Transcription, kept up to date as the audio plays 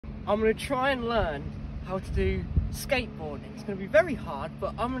I'm going to try and learn how to do skateboarding. It's going to be very hard,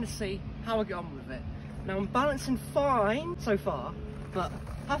 but I'm going to see how I get on with it. Now I'm balancing fine so far, but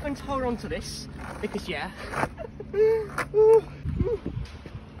having to hold on to this because yeah.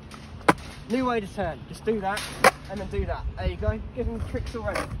 New way to turn. Just do that and then do that. There you go. Give them the tricks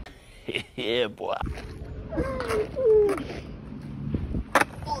already. Yeah, boy.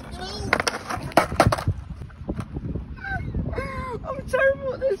 I'm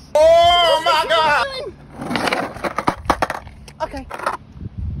terrible at this. Oh my god! Okay.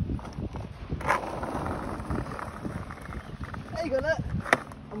 There you go, look.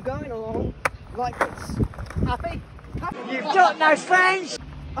 I'm going along like this. Happy? Happy? You've got no friends!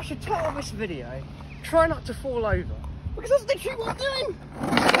 I should title this video, try not to fall over. Because that's literally what I'm doing!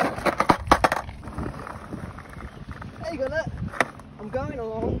 There you go, look. I'm going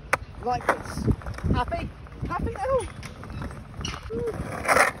along like this. Happy? Happy now?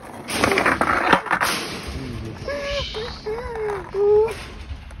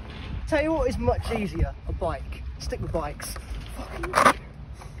 Tell you what is much easier, a bike. Stick with bikes.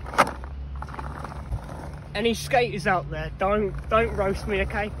 Any skaters out there, don't roast me,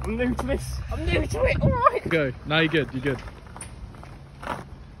 okay? I'm new to this. I'm new to it, alright? Go. No, you're good, you're good.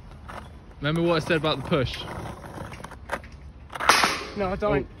 Remember what I said about the push? No, I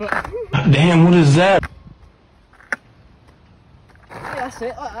don't, but... Damn, what is that? Yeah, that's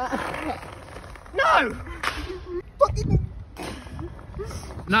it, like that. No! Fucking...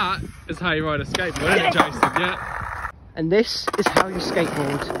 Nah, it's how you ride a skateboard, isn't it, Jason? Yeah. And this is how you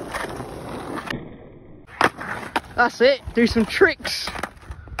skateboard. That's it, do some tricks.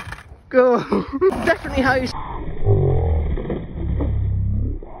 Go. Definitely how you...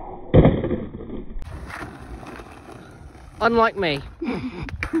 Unlike me.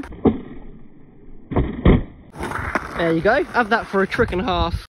 There you go, have that for a trick and a half.